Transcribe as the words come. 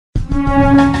So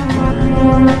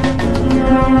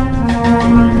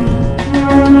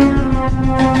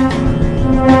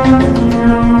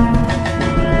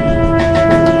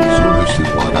this is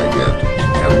what I get,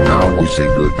 and now we say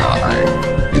goodbye.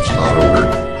 It's not over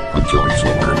until it's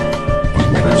over. But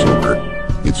when it's over,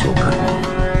 it's over.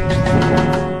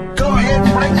 Go ahead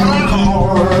and break my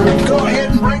heart. Go ahead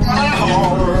and break my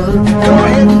heart. Go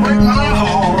ahead and break my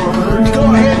heart. Go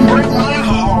ahead and break my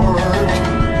heart.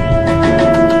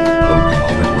 Oh,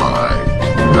 come and lie.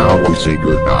 Now we say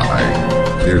goodbye.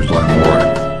 There's one more.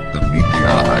 The meaty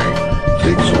eye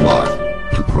takes a lot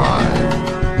to cry.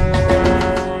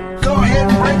 Go ahead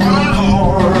and break my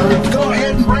heart. Go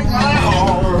ahead and break my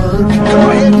heart. Go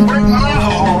ahead and break my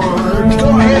heart. Go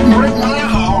ahead and break my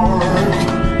heart.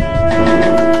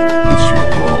 It's your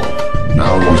fault.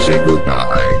 Now we say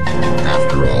goodbye.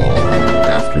 After all,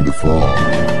 after the fall,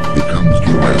 it comes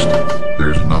to rest.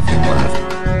 There's nothing left.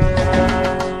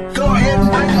 Go ahead and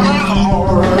break my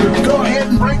heart. Go ahead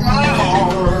and break my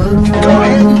heart. Go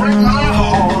ahead and break my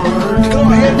heart. Go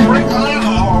ahead and break my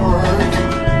heart.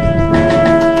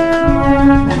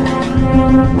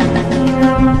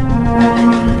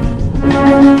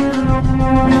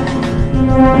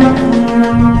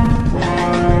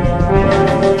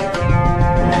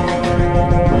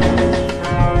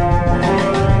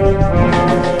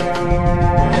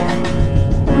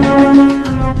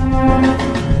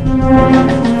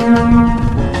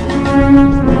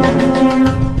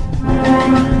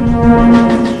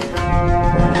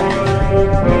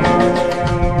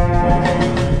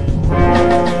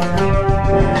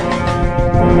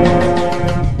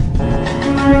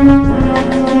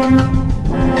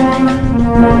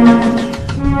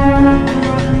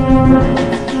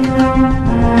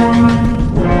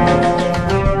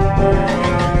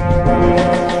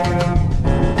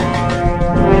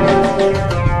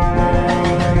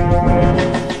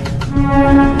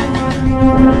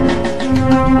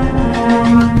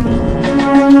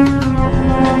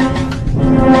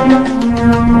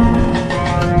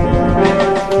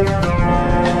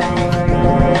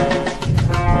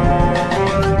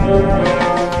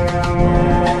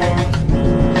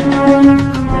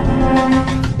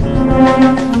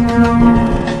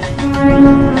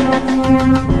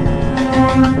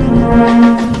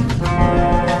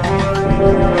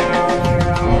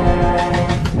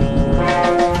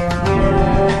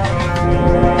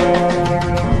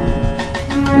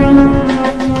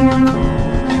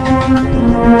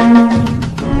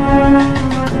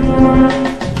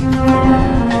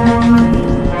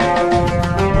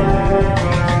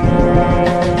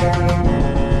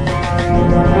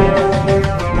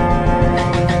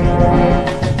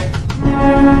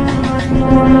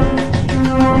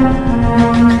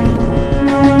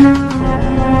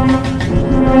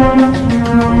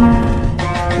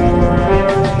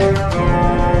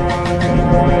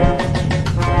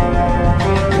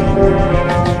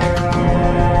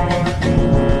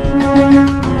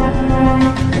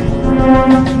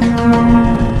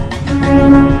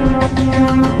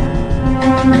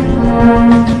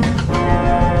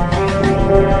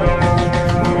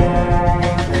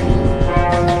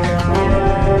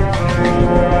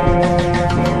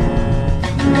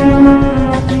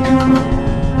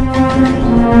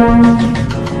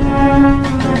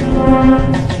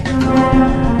 Thank you.